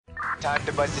Time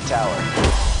to bust the tower.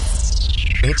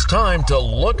 It's time to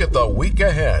look at the week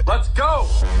ahead. Let's go!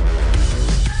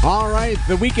 All right,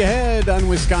 the week ahead on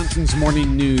Wisconsin's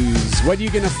Morning News. What are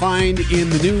you going to find in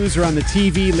the news or on the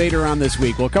TV later on this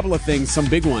week? Well, a couple of things, some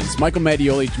big ones. Michael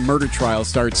Mattioli's murder trial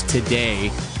starts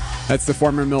today. That's the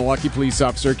former Milwaukee police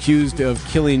officer accused of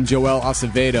killing Joel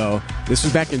Acevedo. This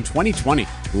was back in 2020,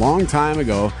 a long time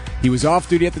ago. He was off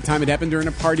duty at the time. It happened during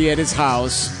a party at his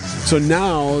house. So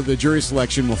now the jury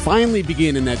selection will finally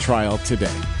begin in that trial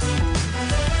today.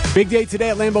 Big day today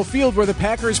at Lambeau Field, where the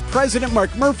Packers president,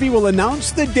 Mark Murphy, will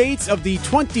announce the dates of the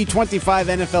 2025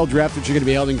 NFL Draft, which are going to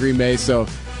be held in Green Bay. So,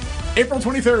 April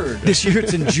 23rd. This year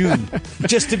it's in June,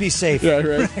 just to be safe. Yeah,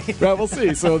 right. Well, we'll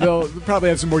see. So they'll probably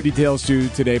have some more details too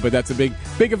today, but that's a big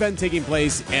event taking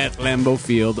place at Lambeau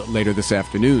Field later this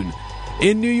afternoon.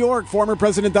 In New York, former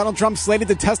President Donald Trump slated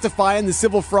to testify in the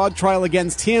civil fraud trial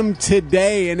against him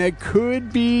today, and it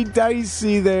could be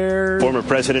dicey there. Former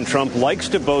President Trump likes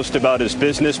to boast about his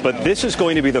business, but this is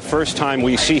going to be the first time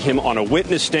we see him on a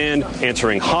witness stand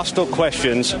answering hostile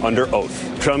questions under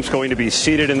oath. Trump's going to be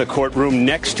seated in the courtroom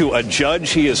next to a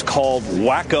judge he has called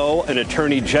wacko, an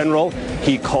attorney general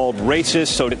he called racist,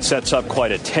 so it sets up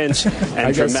quite a tense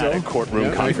and dramatic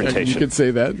courtroom confrontation. You could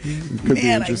say that. It could be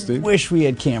interesting. I wish we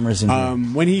had cameras in here.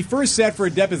 When he first sat for a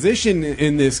deposition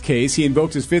in this case, he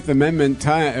invoked his Fifth Amendment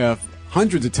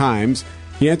hundreds of times.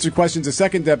 He answered questions a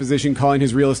second deposition, calling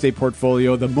his real estate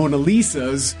portfolio the Mona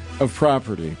Lisas of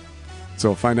property. So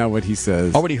we'll find out what he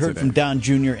says. Already heard from Don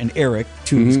Jr. and Eric,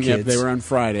 two of his kids. Yep, they were on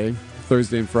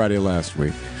Thursday and Friday last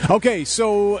week. Okay,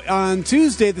 so on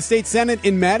Tuesday, the state Senate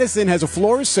in Madison has a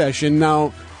floor session.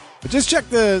 Now, just check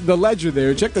the ledger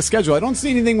there. Check the schedule. I don't see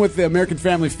anything with the American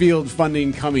Family Field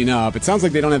funding coming up. It sounds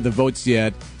like they don't have the votes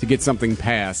yet to get something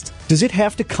passed. Does it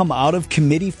have to come out of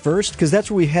committee first? Because that's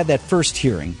where we had that first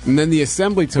hearing. And then the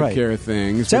Assembly took care of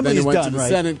things. Assembly but then it went done, to the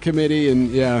Senate committee,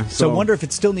 and So I wonder if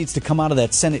it still needs to come out of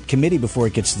that Senate committee before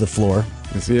it gets to the floor.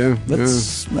 Let's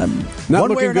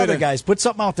one way or another, guys. Put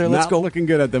something out there. Let's go. Not looking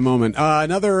good at the moment.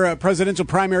 Another presidential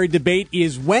primary debate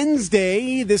is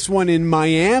Wednesday. This one in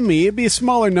Miami. It'd be a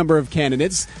smaller number of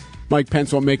candidates. Mike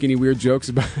Pence won't make any weird jokes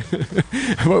about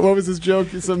what was his joke?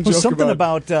 Something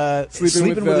about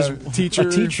sleeping with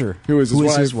his teacher who was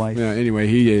his wife. Yeah. Anyway,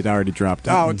 he had already dropped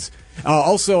out.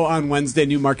 Also on Wednesday,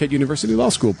 New Marquette University Law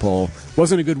School poll.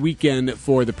 Wasn't a good weekend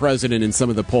for the president in some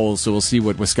of the polls, so we'll see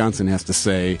what Wisconsin has to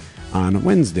say on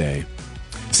Wednesday.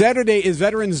 Saturday is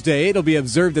Veterans Day. It'll be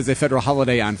observed as a federal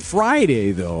holiday on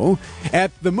Friday, though.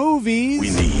 At the movies, we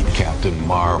need Captain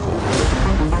Marvel.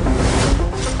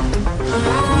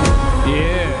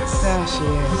 Yes. There she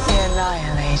is. The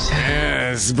Annihilator.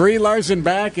 Yes. Brie Larson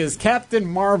back as Captain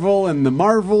Marvel and the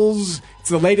Marvels. It's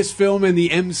the latest film in the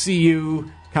MCU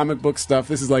comic book stuff.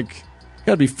 This is like,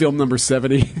 got to be film number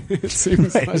 70. It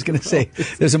seems right, I was going to say,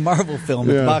 there's a Marvel film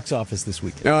at the box office this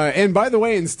weekend. And by the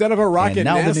way, instead of a rocket,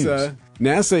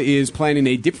 NASA is planning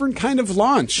a different kind of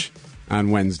launch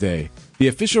on Wednesday. The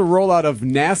official rollout of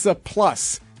NASA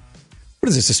Plus. What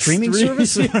is this, a streaming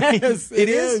service? Yes, it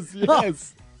is.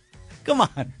 Yes. Come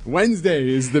on. Wednesday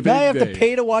is the big day. Now I have to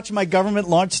pay to watch my government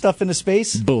launch stuff into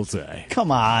space? Bullseye.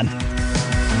 Come on.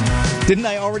 Didn't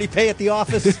I already pay at the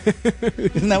office?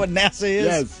 Isn't that what NASA is?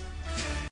 Yes.